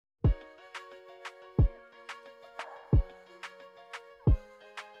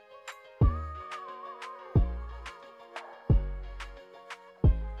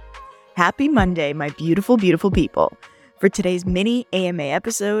Happy Monday, my beautiful, beautiful people. For today's mini AMA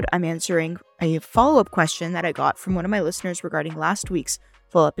episode, I'm answering a follow-up question that I got from one of my listeners regarding last week's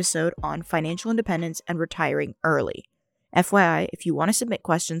full episode on financial independence and retiring early. FYI, if you want to submit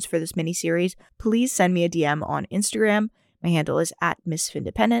questions for this mini-series, please send me a DM on Instagram. My handle is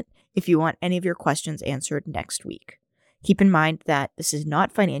 @MissFindependent if you want any of your questions answered next week. Keep in mind that this is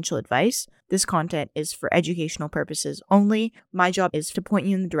not financial advice. This content is for educational purposes only. My job is to point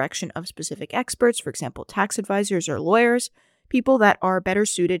you in the direction of specific experts, for example, tax advisors or lawyers, people that are better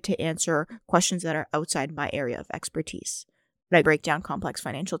suited to answer questions that are outside my area of expertise. But I break down complex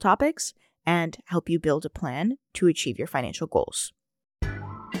financial topics and help you build a plan to achieve your financial goals.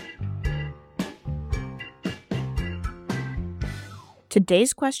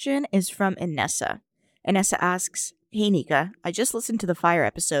 Today's question is from Inessa. Inessa asks, "Hey Nika, I just listened to the FIRE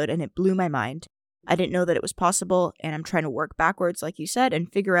episode and it blew my mind. I didn't know that it was possible and I'm trying to work backwards like you said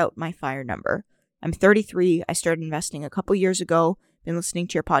and figure out my FIRE number. I'm 33, I started investing a couple years ago, been listening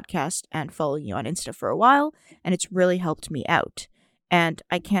to your podcast and following you on Insta for a while, and it's really helped me out. And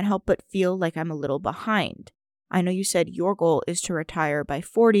I can't help but feel like I'm a little behind. I know you said your goal is to retire by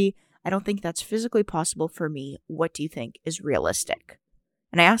 40. I don't think that's physically possible for me. What do you think is realistic?"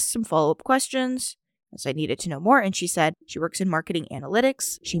 And I asked some follow-up questions as I needed to know more, and she said she works in marketing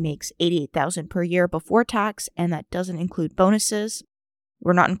analytics. She makes $88,000 per year before tax, and that doesn't include bonuses.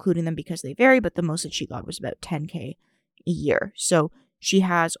 We're not including them because they vary, but the most that she got was about $10K a year. So she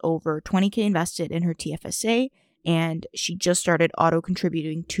has over $20K invested in her TFSA, and she just started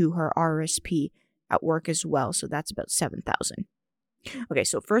auto-contributing to her RRSP at work as well, so that's about $7,000. Okay,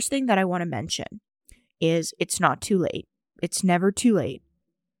 so first thing that I want to mention is it's not too late. It's never too late.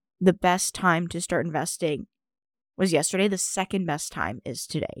 The best time to start investing was yesterday. The second best time is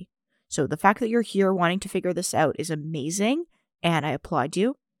today. So the fact that you're here wanting to figure this out is amazing, and I applaud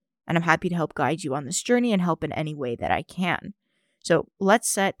you. And I'm happy to help guide you on this journey and help in any way that I can. So let's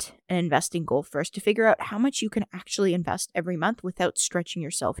set an investing goal first to figure out how much you can actually invest every month without stretching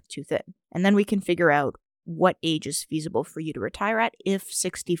yourself too thin. And then we can figure out what age is feasible for you to retire at if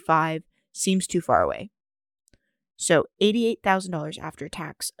 65 seems too far away. So $88,000 after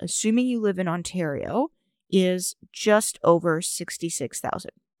tax, assuming you live in Ontario, is just over $66,000.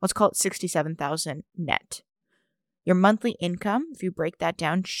 Let's call it $67,000 net. Your monthly income, if you break that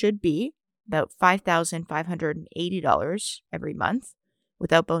down, should be about $5,580 every month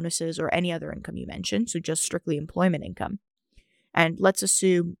without bonuses or any other income you mentioned, so just strictly employment income. And let's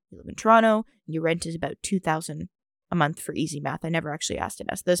assume you live in Toronto and your rent is about $2,000 a month for easy math. I never actually asked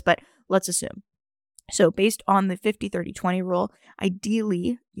Inessa this, but let's assume. So based on the 50-30-20 rule,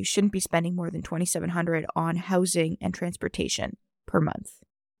 ideally, you shouldn't be spending more than $2,700 on housing and transportation per month.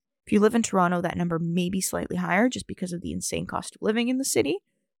 If you live in Toronto, that number may be slightly higher just because of the insane cost of living in the city.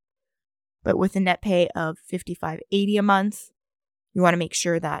 But with a net pay of $5,580 a month, you want to make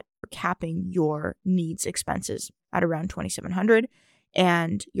sure that you're capping your needs expenses at around $2,700,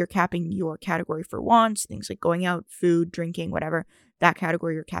 and you're capping your category for wants, things like going out, food, drinking, whatever. That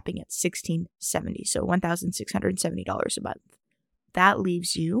category you're capping at $1,670, so $1,670 a month. That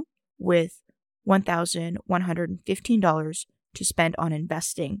leaves you with $1,115 to spend on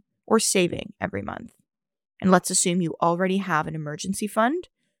investing or saving every month. And let's assume you already have an emergency fund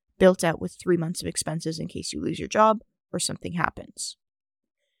built out with 3 months of expenses in case you lose your job or something happens.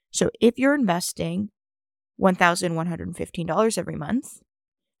 So if you're investing $1,115 every month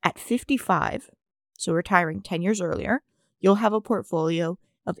at 55, so retiring 10 years earlier, you'll have a portfolio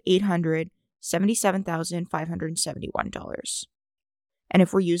of $877,571. And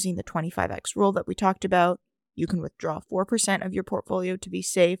if we're using the 25x rule that we talked about, you can withdraw 4% of your portfolio to be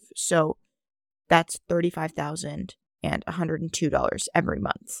safe. So that's $35,102 every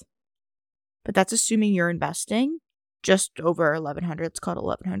month. But that's assuming you're investing just over $1,100, it's called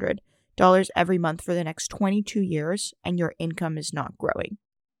 $1,100 every month for the next 22 years, and your income is not growing.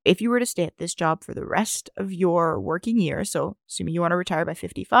 If you were to stay at this job for the rest of your working years, so assuming you want to retire by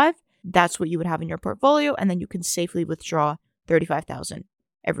 55, that's what you would have in your portfolio, and then you can safely withdraw $35,000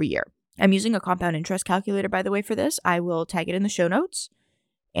 every year. I'm using a compound interest calculator, by the way, for this. I will tag it in the show notes,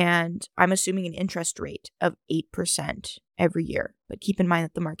 and I'm assuming an interest rate of 8% every year, but keep in mind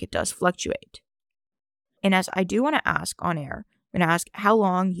that the market does fluctuate. And as I do want to ask on air, I'm going to ask how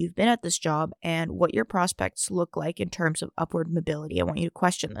long you've been at this job and what your prospects look like in terms of upward mobility. I want you to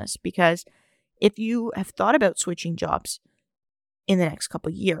question this because if you have thought about switching jobs in the next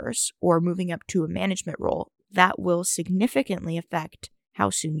couple of years or moving up to a management role, that will significantly affect how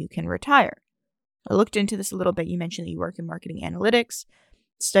soon you can retire. I looked into this a little bit. You mentioned that you work in marketing analytics.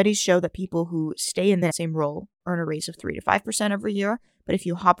 Studies show that people who stay in the same role earn a raise of 3 to 5% every year, But if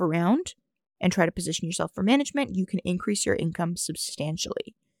you hop around and try to position yourself for management, you can increase your income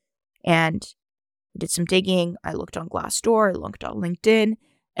substantially. And I did some digging. I looked on Glassdoor, I looked on LinkedIn,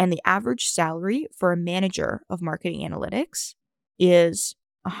 and the average salary for a manager of marketing analytics is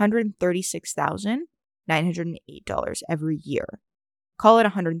 $136,908 every year. Call it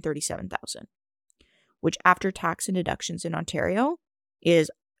 $137,000, which after tax and deductions in Ontario is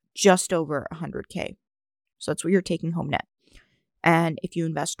just over $100K. So that's what you're taking home net. And if you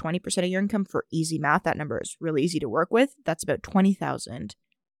invest 20% of your income, for easy math, that number is really easy to work with. That's about $20,000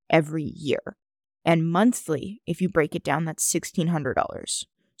 every year. And monthly, if you break it down, that's $1,600.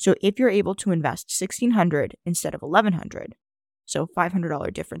 So if you're able to invest $1,600 instead of $1,100, so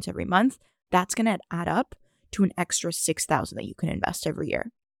 $500 difference every month, that's going to add up to an extra $6,000 that you can invest every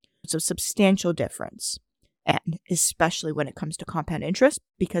year. It's a substantial difference, and especially when it comes to compound interest,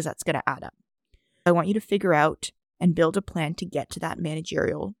 because that's going to add up. I want you to figure out and build a plan to get to that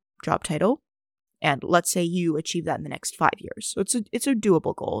managerial job title. And let's say you achieve that in the next 5 years. So it's a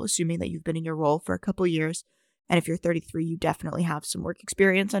doable goal, assuming that you've been in your role for a couple of years. And if you're 33, you definitely have some work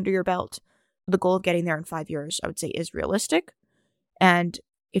experience under your belt. The goal of getting there in 5 years, I would say, is realistic. And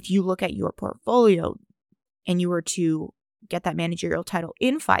if you look at your portfolio and you were to get that managerial title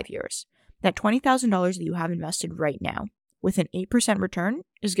in 5 years, that $20,000 that you have invested right now with an 8% return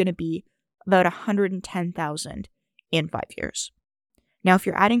is going to be about $110,000 in 5 years. Now, if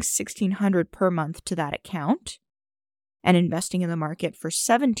you're adding $1,600 per month to that account and investing in the market for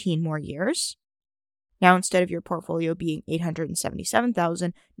 17 more years, now instead of your portfolio being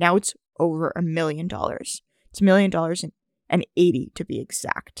 $877,000, now it's over $1 million. It's $1 million and 80 to be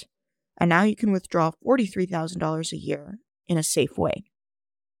exact. And now you can withdraw $43,000 a year in a safe way.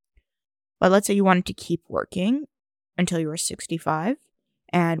 But let's say you wanted to keep working until you were 65,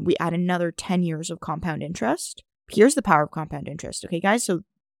 and we add another 10 years of compound interest. Here's the power of compound interest, okay, guys? So,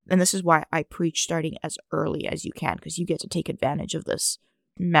 and this is why I preach starting as early as you can, because you get to take advantage of this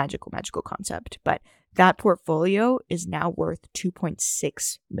magical concept. But that portfolio is now worth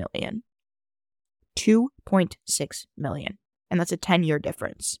 $2.6 million. $2.6 million. And that's a 10-year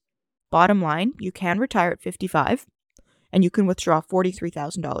difference. Bottom line, you can retire at 55, and you can withdraw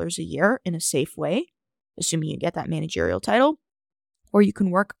 $43,000 a year in a safe way, assuming you get that managerial title. Or you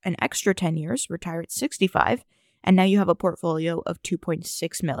can work an extra 10 years, retire at 65, and now you have a portfolio of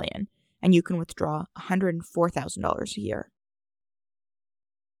 $2.6 million, and you can withdraw $104,000 a year.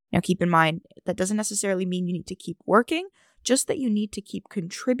 Now, keep in mind, that doesn't necessarily mean you need to keep working, just that you need to keep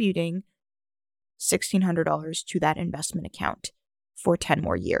contributing $1,600 to that investment account for 10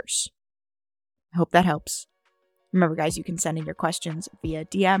 more years. I hope that helps. Remember, guys, you can send in your questions via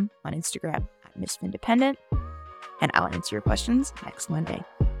DM on Instagram at MissFindependent, and I'll answer your questions next Monday.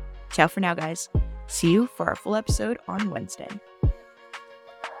 Ciao for now, guys. See you for our full episode on Wednesday.